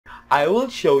I will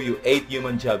show you 8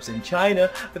 human jobs in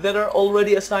China that are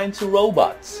already assigned to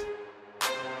robots.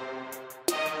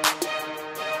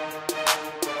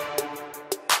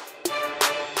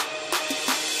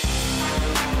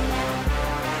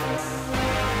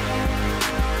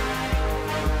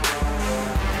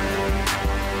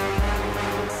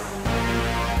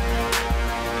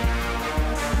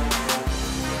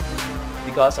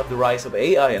 Because of the rise of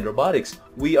AI and robotics,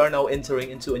 we are now entering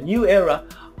into a new era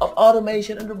of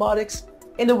automation and robotics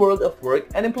in the world of work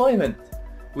and employment.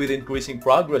 With increasing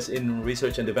progress in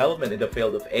research and development in the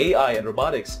field of AI and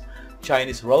robotics,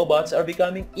 Chinese robots are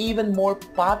becoming even more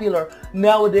popular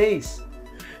nowadays.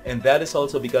 And that is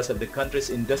also because of the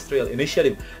country's industrial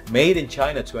initiative Made in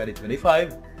China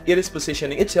 2025. It is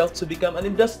positioning itself to become an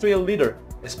industrial leader,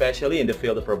 especially in the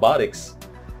field of robotics.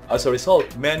 As a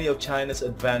result, many of China's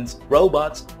advanced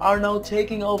robots are now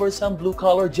taking over some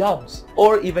blue-collar jobs,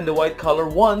 or even the white-collar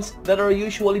ones that are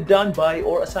usually done by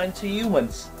or assigned to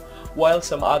humans, while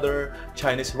some other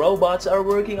Chinese robots are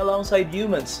working alongside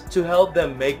humans to help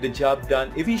them make the job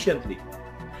done efficiently.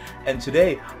 And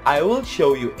today, I will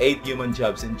show you 8 human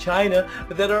jobs in China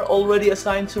that are already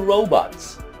assigned to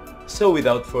robots. So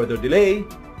without further delay,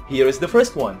 here is the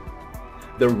first one: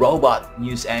 the robot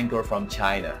news anchor from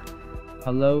China.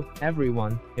 Hello,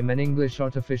 everyone. I'm an English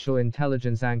artificial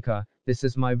intelligence anchor. This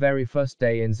is my very first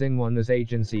day in Xinhua News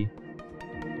Agency.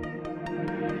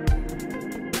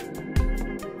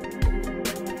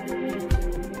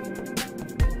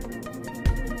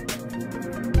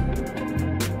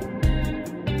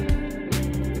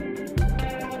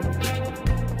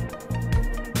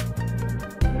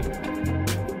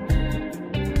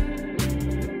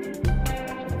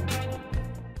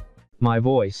 My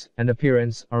voice and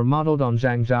appearance are modeled on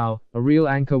Zhang Zhao, a real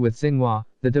anchor with Xinhua.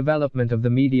 The development of the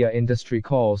media industry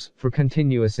calls for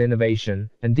continuous innovation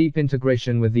and deep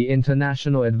integration with the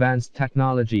international advanced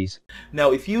technologies.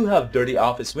 Now, if you have dirty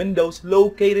office windows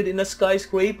located in a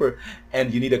skyscraper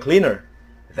and you need a cleaner,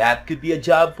 that could be a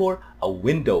job for a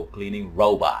window cleaning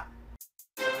robot.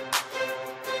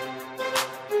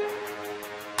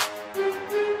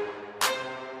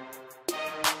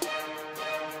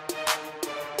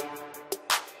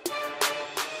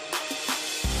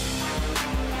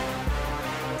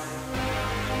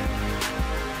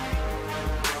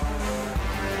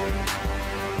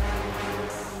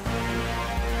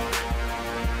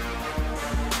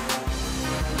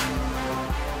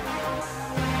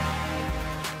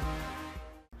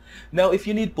 Now, if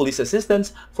you need police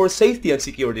assistance for safety and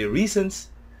security reasons,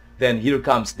 then here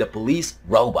comes the police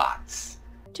robots.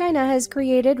 China has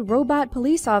created robot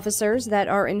police officers that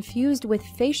are infused with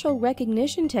facial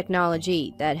recognition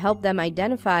technology that help them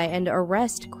identify and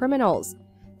arrest criminals.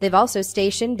 They've also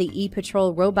stationed the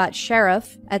e-patrol robot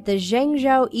sheriff at the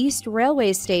Zhengzhou East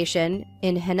Railway Station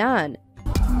in Henan.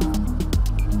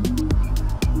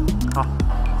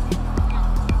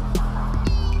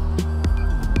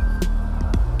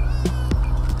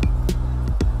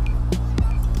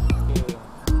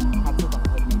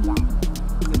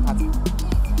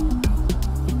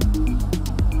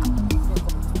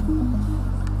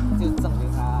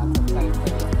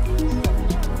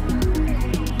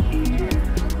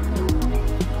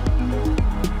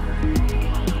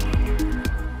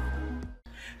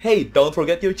 Hey, don't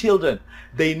forget your children.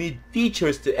 They need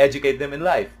teachers to educate them in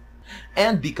life.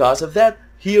 And because of that,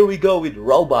 here we go with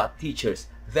robot teachers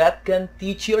that can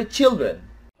teach your children.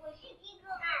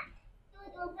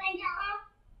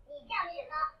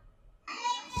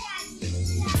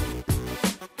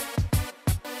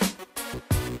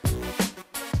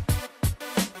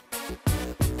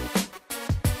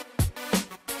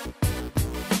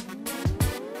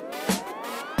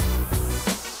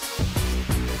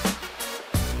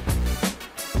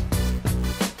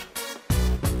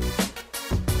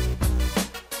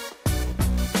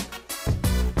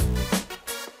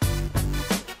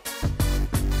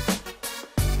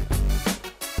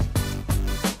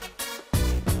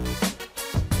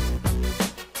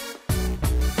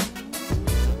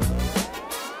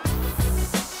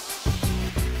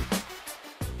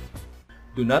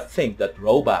 Do not think that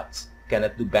robots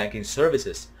cannot do banking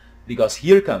services, because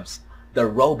here comes the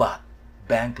robot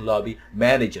bank lobby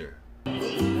manager.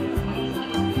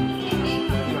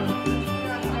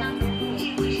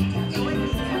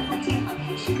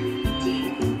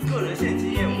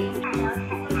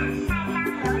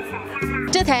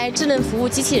 这台智能服务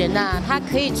机器人呢，它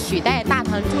可以取代大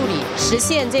堂助理，实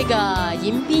现这个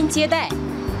迎宾接待、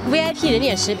VIP 人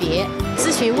脸识别、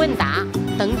咨询问答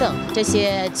等等这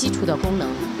些基础的功能。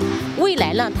未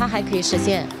来呢，它还可以实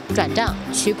现转账、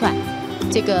取款、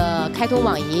这个开通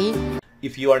网银。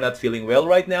 If you are not feeling well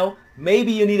right now,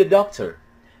 maybe you need a doctor.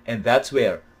 And that's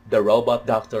where the robot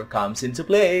doctor comes into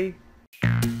play.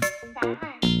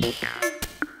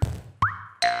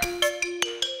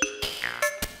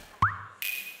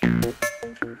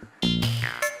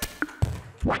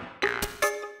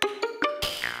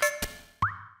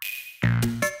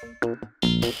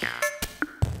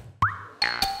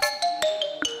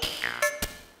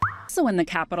 Also in the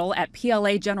capital at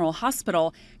PLA General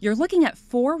Hospital, you're looking at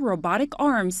 4 robotic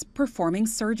arms performing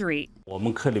surgery. Our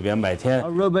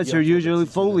robots are usually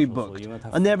fully booked.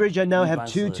 On average, I now have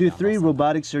 2 to 3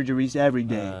 robotic surgeries every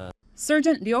day.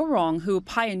 Surgeon Liu Rong, who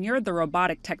pioneered the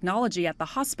robotic technology at the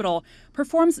hospital,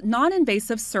 performs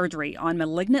non-invasive surgery on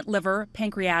malignant liver,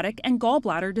 pancreatic, and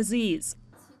gallbladder disease.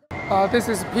 This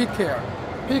is P-Care.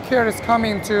 P-Care is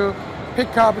coming to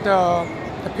pick up the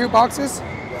pill boxes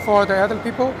for the elderly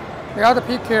people. The other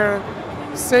P-Care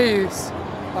says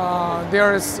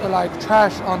there is like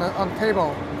trash on the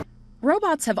table.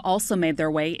 Robots have also made their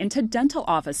way into dental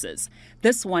offices.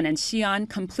 This one in Xi'an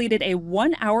completed a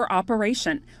 1-hour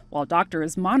operation while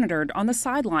doctors monitored on the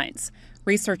sidelines.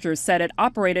 Researchers said it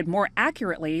operated more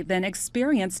accurately than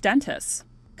experienced dentists.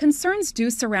 Concerns do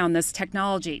surround this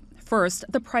technology. First,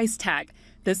 the price tag.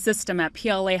 This system at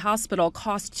PLA Hospital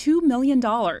cost $2 million,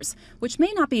 which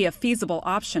may not be a feasible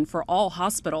option for all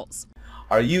hospitals.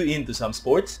 Are you into some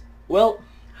sports? Well,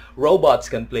 robots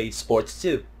can play sports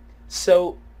too.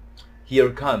 So, here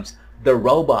comes the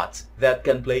robots that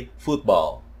can play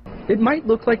football. It might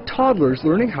look like toddlers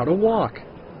learning how to walk.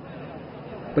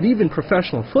 But even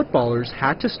professional footballers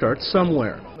had to start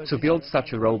somewhere. To build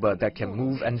such a robot that can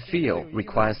move and feel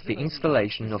requires the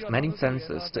installation of many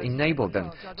sensors to enable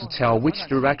them to tell which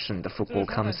direction the football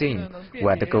comes in,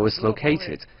 where the goal is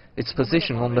located, its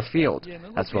position on the field,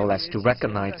 as well as to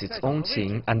recognize its own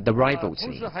team and the rival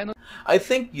team. I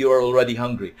think you are already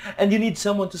hungry and you need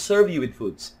someone to serve you with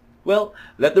foods. Well,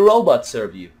 let the robots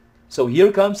serve you. So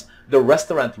here comes the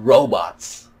restaurant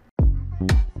robots.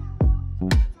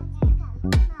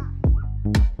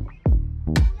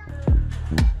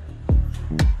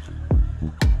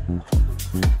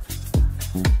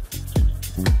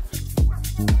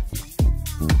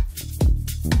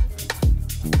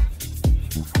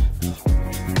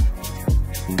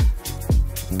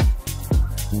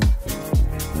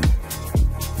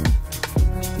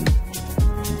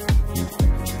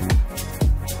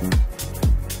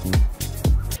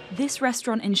 This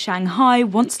restaurant in Shanghai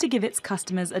wants to give its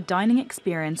customers a dining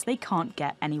experience they can't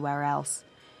get anywhere else.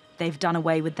 They've done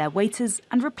away with their waiters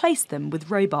and replaced them with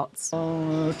robots.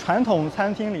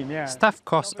 Staff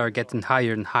costs are getting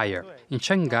higher and higher. In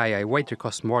Shanghai, a waiter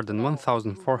costs more than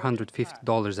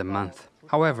 $1,450 a month.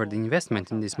 However, the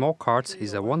investment in these small carts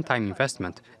is a one-time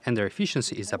investment, and their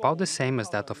efficiency is about the same as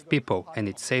that of people, and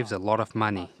it saves a lot of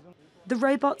money. The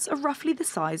robots are roughly the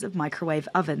size of microwave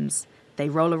ovens. They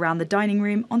roll around the dining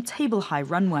room on table-high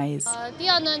runways.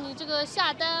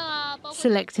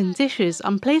 Selecting dishes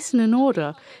and placing an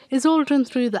order is all done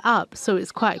through the app, so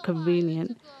it's quite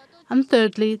convenient. And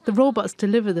thirdly, the robots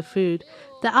deliver the food.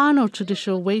 There are no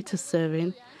traditional waiters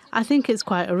serving. I think it's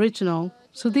quite original,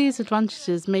 so these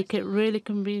advantages make it really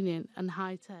convenient and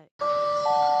high-tech.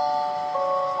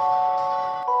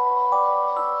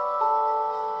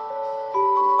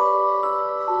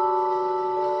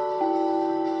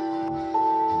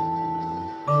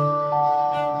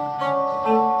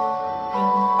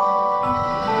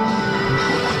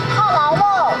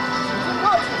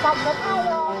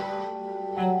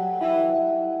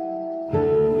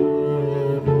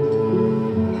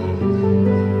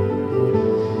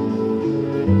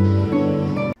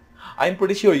 I'm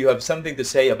pretty sure you have something to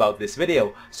say about this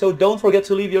video, so don't forget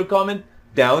to leave your comment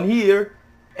down here.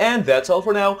 And that's all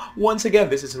for now. Once again,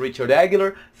 this is Richard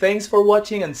Aguilar. Thanks for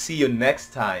watching and see you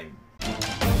next time.